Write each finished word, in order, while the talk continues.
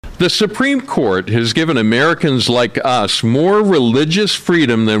The Supreme Court has given Americans like us more religious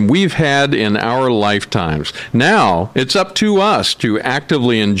freedom than we've had in our lifetimes. Now, it's up to us to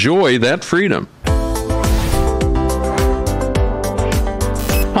actively enjoy that freedom.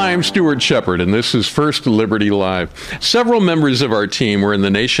 Hi, I'm Stuart Shepard, and this is First Liberty Live. Several members of our team were in the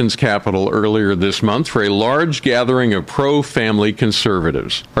nation's capital earlier this month for a large gathering of pro-family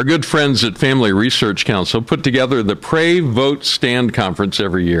conservatives. Our good friends at Family Research Council put together the Pray, Vote, Stand conference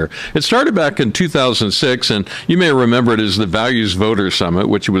every year. It started back in 2006, and you may remember it as the Values Voter Summit,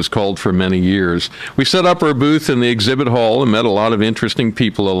 which it was called for many years. We set up our booth in the exhibit hall and met a lot of interesting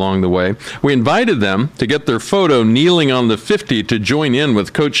people along the way. We invited them to get their photo kneeling on the 50 to join in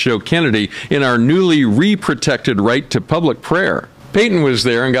with Coach Joe Kennedy in our newly re-protected right to public prayer. Peyton was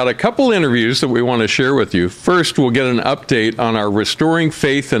there and got a couple interviews that we want to share with you. First, we'll get an update on our Restoring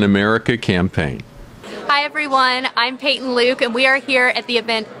Faith in America campaign. Hi everyone, I'm Peyton Luke and we are here at the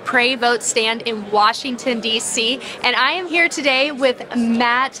event Pray, Vote, Stand in Washington, D.C. and I am here today with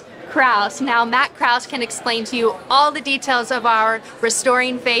Matt Krause. Now, Matt Krause can explain to you all the details of our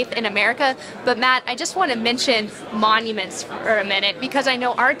Restoring Faith in America, but Matt, I just want to mention monuments for a minute, because I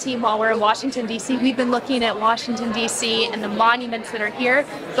know our team, while we're in Washington, D.C., we've been looking at Washington, D.C. and the monuments that are here,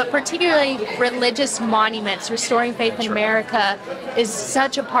 but particularly religious monuments. Restoring Faith in America is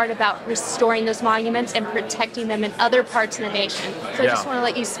such a part about restoring those monuments and protecting them in other parts of the nation. So I just want to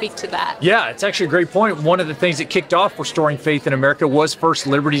let you speak to that. Yeah, it's actually a great point. One of the things that kicked off Restoring Faith in America was First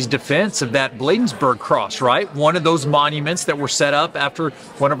Liberty's defense of that Bladensburg Cross, right? One of those monuments that were set up after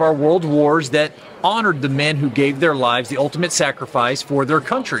one of our world wars that honored the men who gave their lives, the ultimate sacrifice for their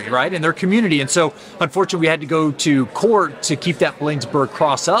country, right, and their community. And so, unfortunately, we had to go to court to keep that Bladensburg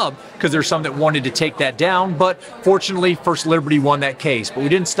Cross up because there's some that wanted to take that down. But fortunately, First Liberty won that case. But we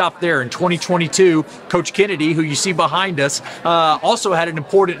didn't stop there. In 2022, Coach Kennedy, who you see behind us, also had an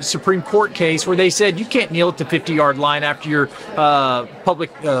important Supreme Court case where they said you can't kneel at the 50-yard line after your public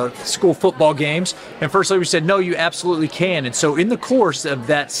school football games. And First Liberty said, no, you absolutely can. And so in the course of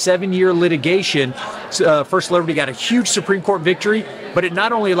that 7-year litigation, First Liberty got a huge Supreme Court victory, but it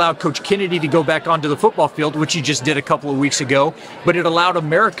not only allowed Coach Kennedy to go back onto the football field, which he just did a couple of weeks ago, but it allowed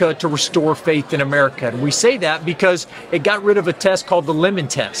America to restore faith in America. And we say that because it got rid of a test called the Lemon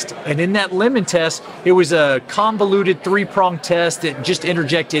Test. And in that Lemon Test, it was a convoluted three-pronged test that just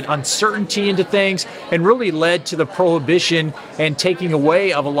interjected uncertainty into things and really led to the prohibition and taking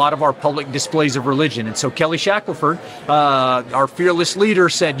away of a lot of our public displays of religion. And so Kelly Shackelford, our fearless leader,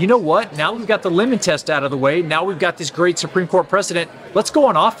 said, you know what, now we've got the Lemon Test out of the way, now we've got this great Supreme Court precedent, let's go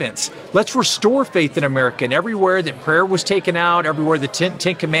on offense. Let's restore faith in America. And everywhere that prayer was taken out, everywhere the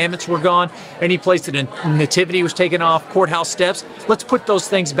Ten Commandments were gone, any place that nativity was taken off, courthouse steps, let's put those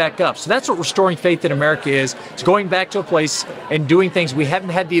things back up. So that's what restoring faith in America is. It's going back to a place and doing things we haven't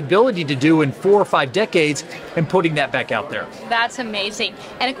had the ability to do in 4 or 5 decades and putting that back out there. That's amazing.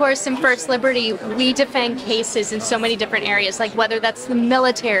 And of course, in First Liberty, we defend cases in so many different areas, like whether that's the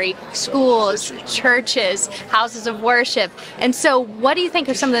military, schools, churches, houses of worship. And so what do you think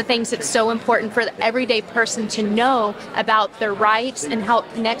are some of the things that's so important for the everyday person to know about their rights and how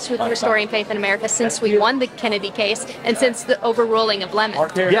it connects with Restoring Faith in America since we won the Kennedy case and since the overruling of Lemon?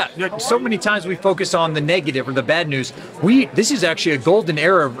 Yeah, so many times we focus on the negative or the bad news. This is actually a golden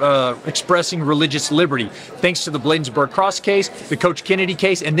era of expressing religious liberty, thanks to the Bladensburg Cross case, the Coach Kennedy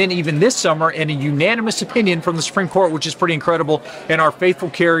case, and then even this summer, in a unanimous opinion from the Supreme Court, which is pretty incredible, in our Faithful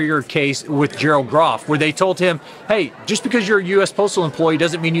Carrier case with Gerald Groff, where they told him, hey, just because you're a U.S. Postal employee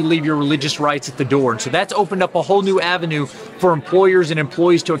doesn't mean you leave your religious rights at the door. And so that's opened up a whole new avenue for employers and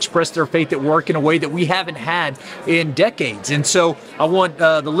employees to express their faith at work in a way that we haven't had in decades. And so I want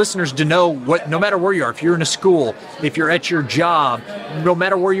the listeners to know, no matter where you are, if you're in a school, if you're at your job, no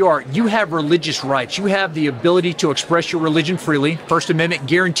matter where you are, you have religious rights. You have the ability to express your religion freely. First Amendment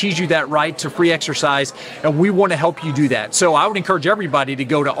guarantees you that right to free exercise, and we want to help you do that. So I would encourage everybody to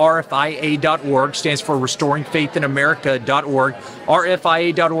go to rfia.org, stands for restoringfaithinamerica.org,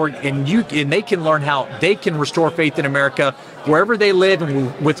 rfia.org, and they can learn how they can restore faith in America wherever they live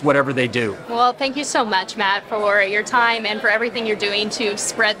and with whatever they do. Well, thank you so much, Matt, for your time and for everything you're doing to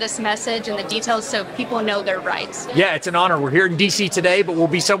spread this message and the details so people know their rights. Yeah, it's an honor. We're here in D.C. today, but we'll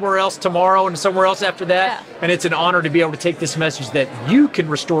be somewhere else tomorrow and somewhere else after that. Yeah. And it's an honor to be able to take this message that you can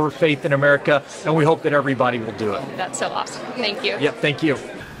restore faith in America, and we hope that everybody will do it. That's so awesome. Thank you. Yep, thank you.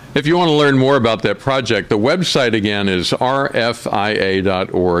 If you want to learn more about that project, the website again is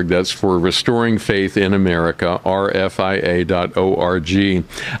rfia.org. That's for Restoring Faith in America, rfia.org.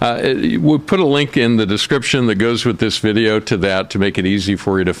 We'll put a link in the description that goes with this video to that to make it easy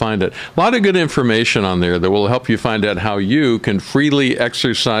for you to find it. A lot of good information on there that will help you find out how you can freely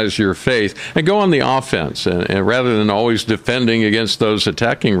exercise your faith and go on the offense. And rather than always defending against those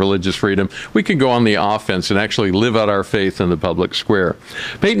attacking religious freedom, we can go on the offense and actually live out our faith in the public square.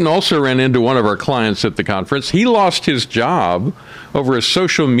 Peyton also ran into one of our clients at the conference. He lost his job over a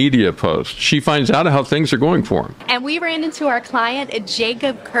social media post. She finds out how things are going for him. And we ran into our client,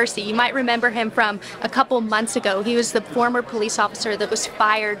 Jacob Kersey. You might remember him from a couple months ago. He was the former police officer that was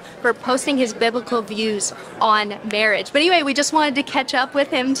fired for posting his biblical views on marriage. But anyway, we just wanted to catch up with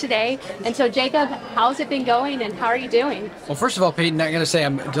him today. And so, Jacob, how's it been going and how are you doing? Well, first of all, Peyton, I'm going to say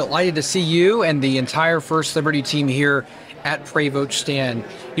I'm delighted to see you and the entire First Liberty team here at Pray Vote Stand.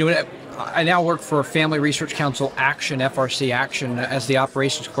 You know, I now work for Family Research Council Action, FRC Action, as the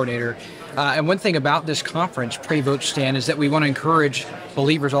operations coordinator. And one thing about this conference, Pray Vote Stand, is that we want to encourage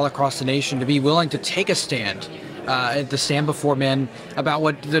believers all across the nation to be willing to take a stand, to stand before men about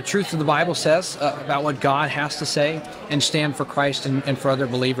what the truth of the Bible says, about what God has to say, and stand for Christ and for other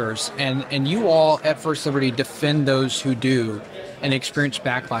believers. And you all at First Liberty defend those who do and experience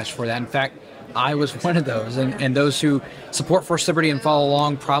backlash for that. In fact, I was one of those, and those who support First Liberty and follow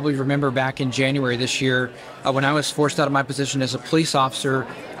along probably remember back in January this year when I was forced out of my position as a police officer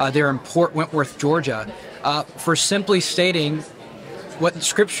there in Port Wentworth, Georgia, for simply stating what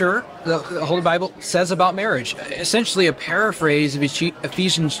Scripture, the Holy Bible, says about marriage. Essentially a paraphrase of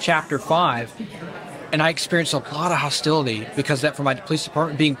Ephesians chapter 5. And I experienced a lot of hostility because of that, from my police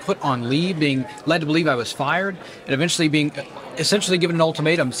department, being put on leave, being led to believe I was fired, and eventually being essentially given an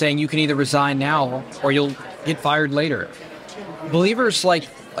ultimatum saying you can either resign now or you'll get fired later. Believers like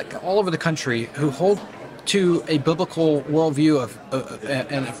all over the country who hold to a biblical worldview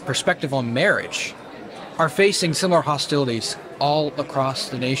and a perspective on marriage are facing similar hostilities all across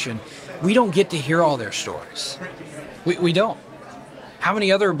the nation. We don't get to hear all their stories. We don't. How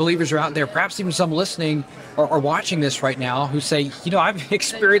many other believers are out there, perhaps even some listening or watching this right now, who say, you know, I've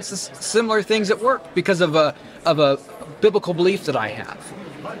experienced similar things at work because of a biblical belief that I have.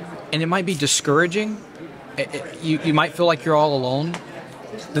 And it might be discouraging. You might feel like you're all alone.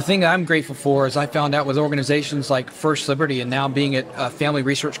 The thing that I'm grateful for is I found out with organizations like First Liberty and now being at Family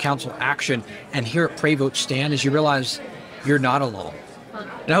Research Council Action and here at Pray Vote Stand, is you realize you're not alone.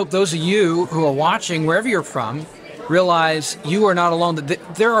 And I hope those of you who are watching, wherever you're from, realize you are not alone,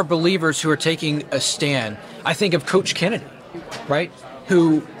 that there are believers who are taking a stand. I think of Coach Kennedy, right,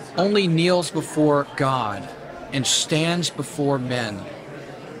 who only kneels before God and stands before men.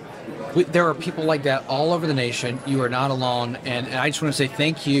 There are people like that all over the nation. You are not alone, and I just want to say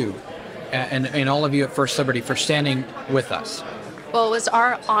thank you and all of you at First Liberty for standing with us. Well, it was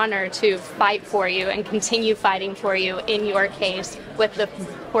our honor to fight for you and continue fighting for you in your case with the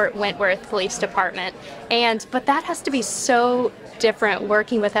Port Wentworth Police Department. But that has to be so different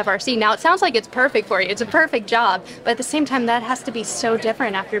working with FRC. Now, it sounds like it's perfect for you. It's a perfect job. But at the same time, that has to be so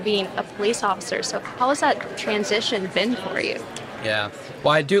different after being a police officer. So how has that transition been for you? Yeah.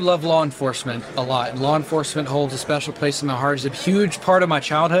 Well, I do love law enforcement a lot. Law enforcement holds a special place in my heart. It's a huge part of my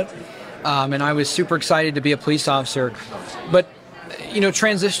childhood. And I was super excited to be a police officer. But you know,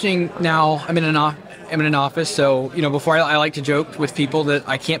 transitioning now, I'm in an office, so, you know, before I like to joke with people that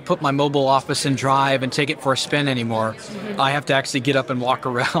I can't put my mobile office in drive and take it for a spin anymore. I have to actually get up and walk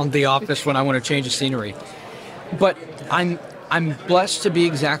around the office when I want to change the scenery. But I'm blessed to be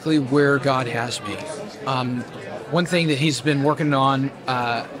exactly where God has me. One thing that He's been working on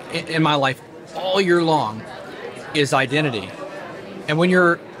in my life all year long is identity. And when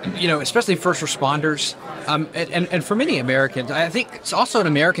you're, you know, especially first responders, and for many Americans, I think it's also an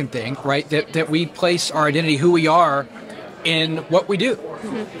American thing, right? That we place our identity, who we are, in what we do.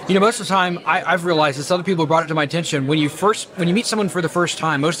 Mm-hmm. You know, most of the time, I've realized this. Other people brought it to my attention. When you meet someone for the first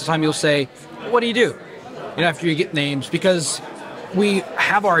time, most of the time you'll say, "What do you do?" You know, after you get names, because we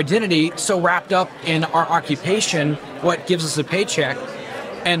have our identity so wrapped up in our occupation, what gives us a paycheck.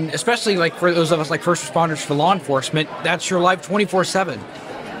 And especially like for those of us like first responders for law enforcement, that's your life 24/7.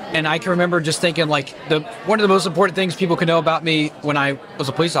 And I can remember just thinking like one of the most important things people can know about me when I was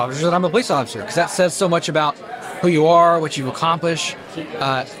a police officer is that I'm a police officer, because that says so much about who you are, what you've accomplished.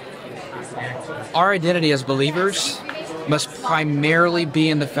 Our identity as believers must primarily be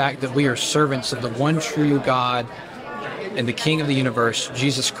in the fact that we are servants of the one true God and the King of the universe,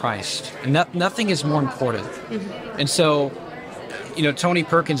 Jesus Christ. And nothing is more important. Mm-hmm. And so, you know, Tony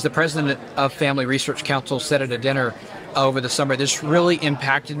Perkins, the president of Family Research Council, said at a dinner over the summer that's really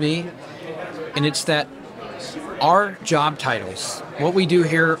impacted me, and it's that our job titles, what we do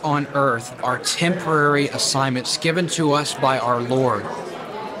here on earth, are temporary assignments given to us by our Lord,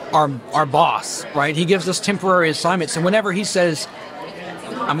 our boss, right? He gives us temporary assignments, and whenever he says,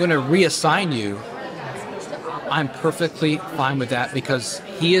 I'm going to reassign you, I'm perfectly fine with that because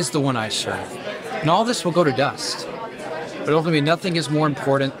he is the one I serve. And all this will go to dust. But ultimately, nothing is more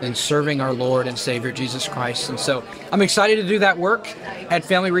important than serving our Lord and Savior, Jesus Christ. And so I'm excited to do that work at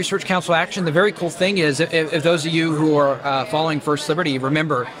Family Research Council Action. The very cool thing is, if those of you who are following First Liberty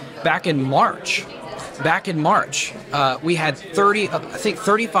remember, back in March, we had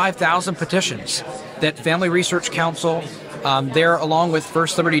 35,000 petitions that Family Research Council, there along with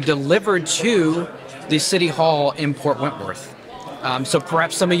First Liberty, delivered to the City Hall in Port Wentworth. So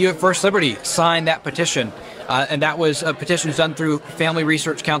perhaps some of you at First Liberty signed that petition. And that was a petition done through Family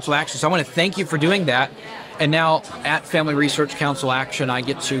Research Council Action. So I want to thank you for doing that. And now at Family Research Council Action, I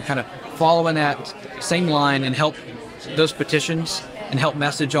get to kind of follow in that same line and help those petitions and help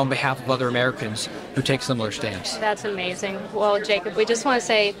message on behalf of other Americans who take similar stands. That's amazing. Well, Jacob, we just want to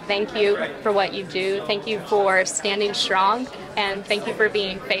say thank you for what you do. Thank you for standing strong, and thank you for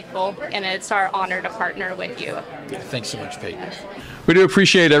being faithful. And it's our honor to partner with you. Thanks so much, Peyton. We do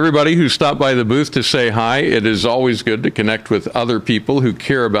appreciate everybody who stopped by the booth to say hi. It is always good to connect with other people who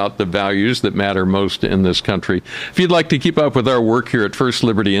care about the values that matter most in this country. If you'd like to keep up with our work here at First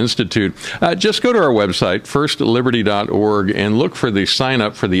Liberty Institute, just go to our website, firstliberty.org, and look for the sign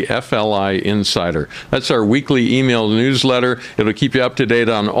up for the FLI Insider. That's our weekly email newsletter. It'll keep you up to date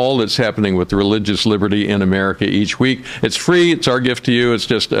on all that's happening with religious liberty in America each week. It's free. It's our gift to you. It's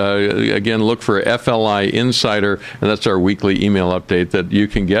just, again, look for FLI Insider, and that's our weekly email update that you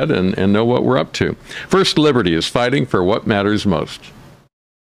can get and know what we're up to. First Liberty is fighting for what matters most.